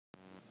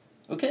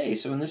Okay,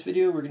 so in this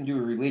video we're going to do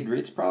a relayed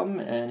rates problem,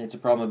 and it's a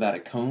problem about a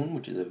cone,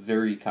 which is a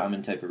very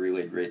common type of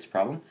relayed rates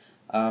problem.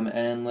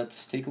 And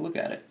let's take a look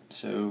at it.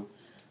 So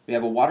we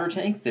have a water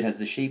tank that has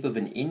the shape of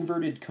an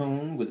inverted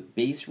cone with a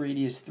base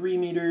radius 3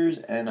 meters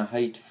and a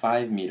height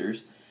 5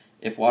 meters.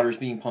 If water is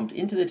being pumped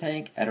into the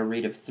tank at a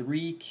rate of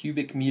 3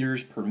 cubic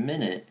meters per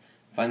minute,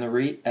 find the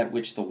rate at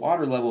which the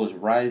water level is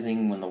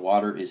rising when the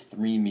water is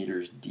 3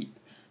 meters deep.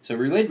 So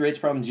relayed rates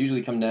problems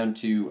usually come down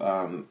to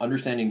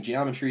understanding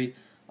geometry,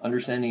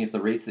 understanding if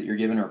the rates that you're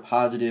given are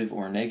positive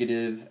or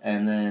negative,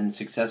 and then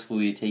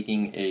successfully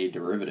taking a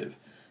derivative.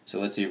 So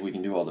let's see if we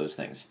can do all those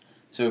things.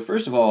 So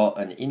first of all,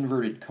 an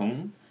inverted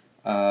cone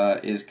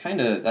is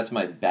that's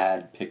my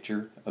bad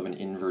picture of an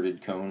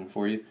inverted cone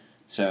for you.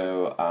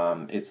 So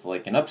it's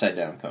like an upside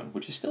down cone,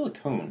 which is still a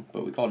cone,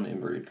 but we call it an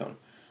inverted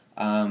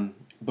cone.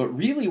 But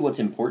really what's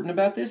important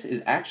about this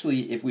is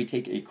actually if we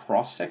take a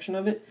cross section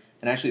of it,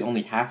 and actually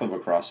only half of a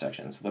cross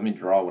section. So let me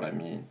draw what I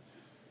mean.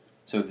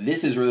 So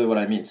this is really what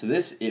I mean. So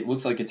this, it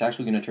looks like it's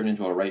actually going to turn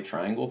into a right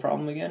triangle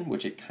problem again,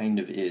 which it kind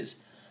of is.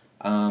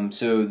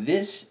 So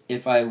this,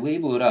 if I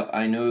label it up,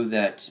 I know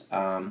that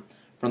from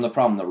the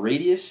problem, the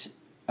radius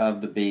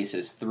of the base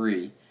is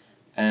 3,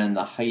 and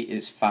the height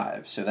is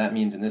 5. So that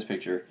means in this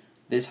picture,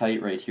 this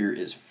height right here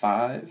is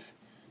 5,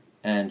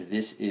 and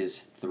this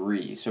is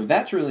 3. So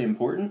that's really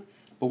important,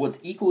 but what's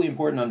equally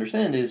important to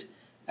understand is,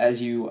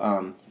 as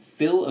you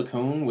fill a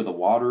cone with a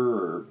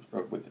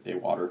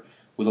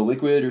with a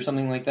liquid or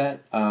something like that,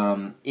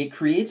 it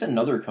creates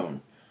another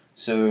cone.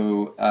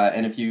 So,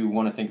 and if you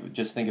want to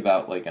just think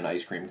about like an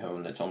ice cream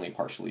cone that's only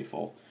partially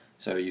full.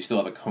 So you still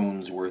have a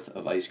cone's worth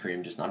of ice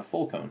cream, just not a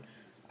full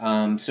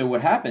cone. So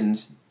what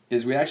happens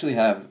is we actually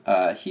have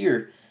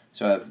here,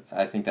 so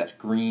I think that's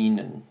green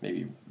and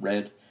maybe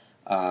red,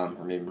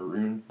 or maybe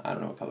maroon, I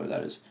don't know what color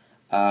that is.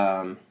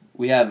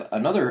 We have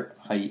another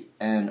height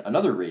and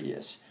another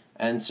radius.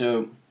 And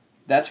so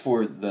that's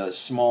for the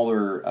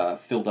smaller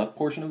filled up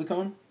portion of the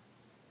cone.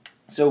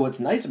 So what's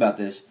nice about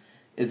this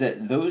is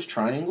that those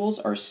triangles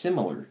are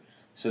similar.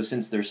 So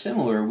since they're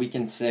similar, we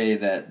can say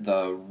that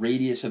the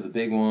radius of the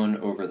big one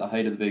over the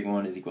height of the big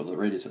one is equal to the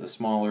radius of the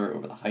smaller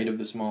over the height of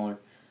the smaller.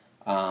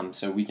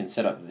 So we can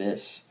set up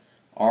this.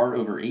 R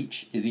over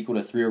H is equal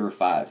to 3 over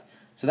 5.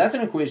 So that's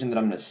an equation that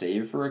I'm going to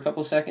save for a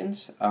couple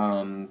seconds, but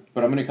I'm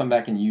going to come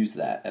back and use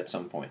that at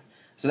some point.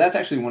 So that's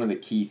actually one of the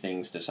key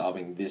things to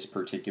solving this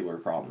particular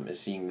problem, is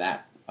seeing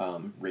that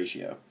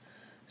ratio.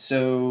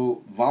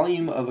 So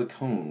volume of a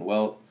cone.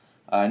 Well,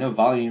 I know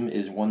volume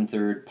is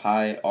 1/3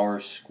 pi r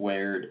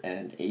squared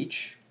and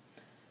h.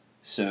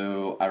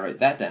 So I write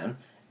that down.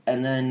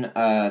 And then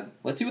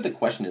let's see what the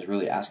question is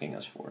really asking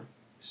us for.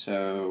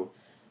 So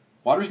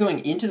water's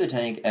going into the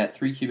tank at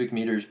 3 cubic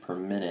meters per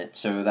minute.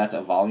 So that's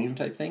a volume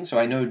type thing. So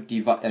I know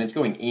and it's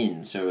going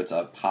in, so it's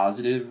a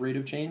positive rate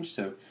of change.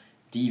 So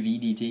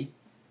dV dt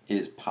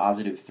is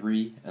positive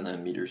 3 and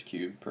then meters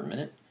cubed per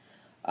minute.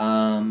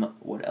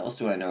 What else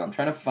do I know? I'm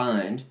trying to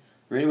find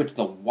the rate at which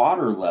the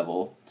water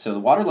level, so the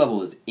water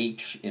level is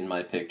H in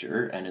my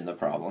picture and in the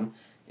problem,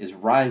 is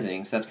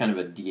rising, so that's kind of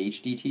a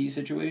dH dt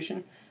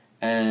situation,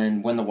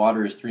 and when the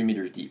water is 3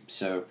 meters deep.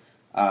 So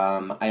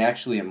I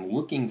actually am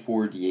looking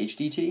for dH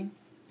dt,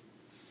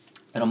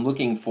 and I'm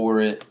looking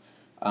for it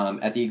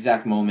at the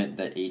exact moment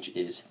that H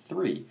is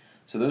 3.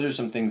 So those are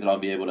some things that I'll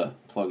be able to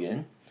plug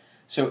in.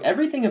 So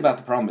everything about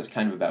the problem is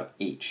kind of about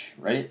H,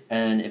 right?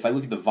 And if I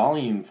look at the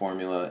volume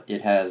formula,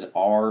 it has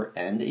R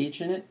and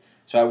H in it.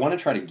 So I want to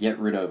try to get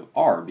rid of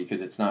R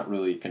because it's not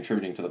really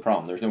contributing to the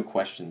problem. There's no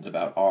questions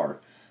about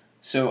R.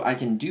 So I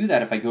can do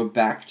that if I go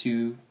back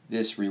to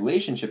this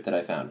relationship that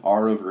I found,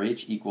 R over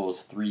H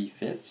equals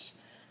 3/5.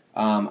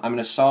 I'm going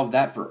to solve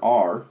that for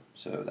R.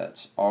 So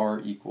that's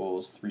R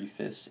equals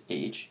 3/5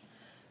 H.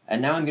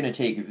 And now I'm going to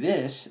take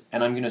this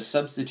and I'm going to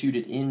substitute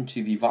it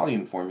into the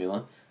volume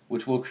formula,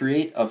 which will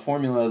create a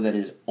formula that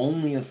is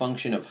only a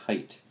function of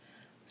height.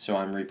 So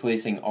I'm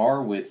replacing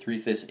R with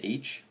 3/5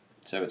 H,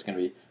 so it's going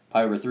to be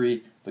pi over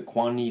 3, the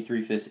quantity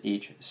 3/5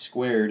 H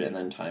squared, and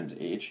then times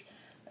H.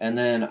 And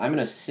then I'm going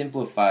to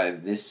simplify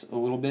this a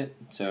little bit,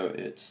 so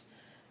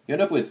you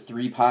end up with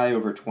 3 pi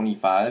over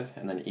 25,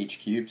 and then H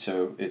cubed,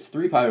 so it's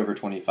 3 pi over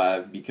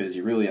 25 because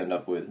you really end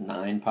up with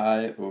 9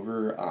 pi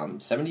over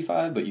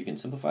 75, but you can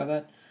simplify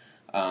that,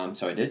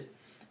 so I did.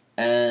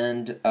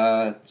 And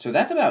so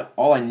that's about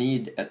all I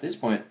need at this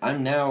point.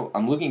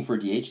 I'm looking for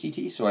dH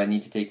dt, so I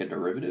need to take a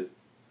derivative.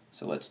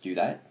 So let's do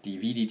that.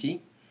 dV dt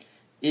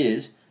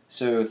is,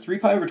 so 3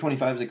 pi over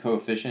 25 is a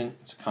coefficient.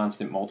 It's a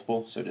constant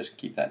multiple, so just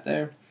keep that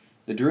there.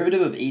 The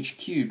derivative of h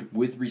cubed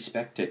with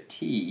respect to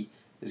t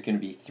is going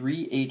to be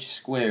 3h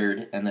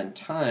squared, and then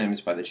times,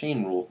 by the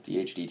chain rule,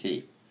 dH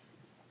dt.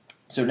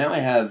 So now I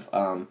have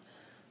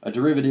a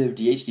derivative,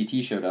 dH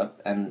dt showed up,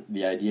 and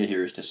the idea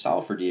here is to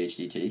solve for dH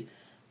dt.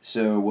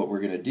 So what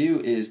we're going to do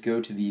is go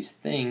to these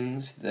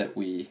things that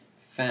we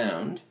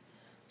found.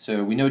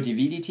 So we know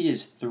dV dt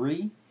is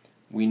 3.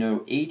 We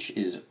know h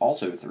is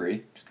also 3,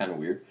 which is kind of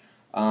weird.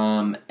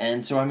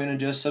 And so I'm going to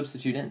just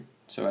substitute in.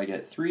 So I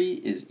get 3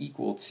 is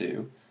equal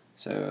to,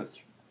 so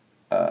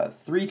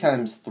 3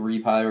 times 3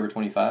 pi over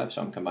 25,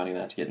 so I'm combining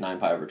that to get 9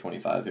 pi over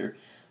 25 here.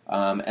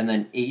 And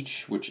then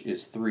h, which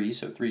is 3,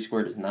 so 3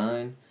 squared is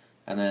 9,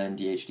 and then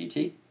dh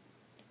dt.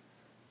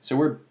 So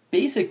we're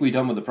basically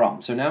done with the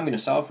problem. So now I'm going to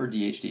solve for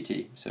dh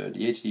dt. So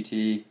dh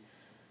dt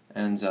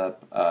ends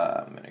up,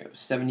 I'm going to go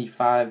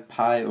 75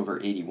 pi over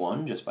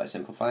 81, just by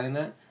simplifying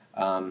that.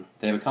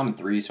 They have a common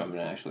 3, so I'm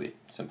going to actually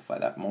simplify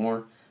that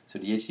more. So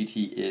dh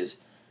dt is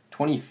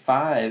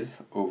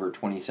 25 over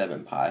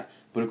 27 pi.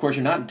 But of course,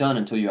 you're not done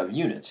until you have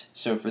units.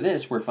 So for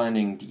this, we're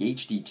finding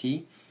dh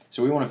dt.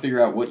 So we want to figure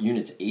out what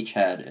units h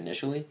had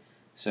initially.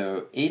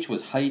 So h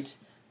was height.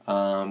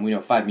 We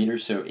know 5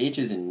 meters, so h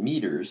is in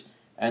meters.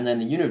 And then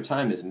the unit of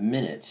time is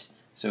minutes.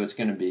 So it's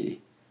going to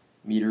be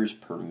meters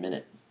per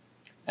minute.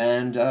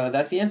 And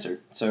that's the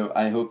answer. So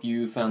I hope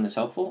you found this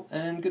helpful,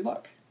 and good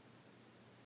luck.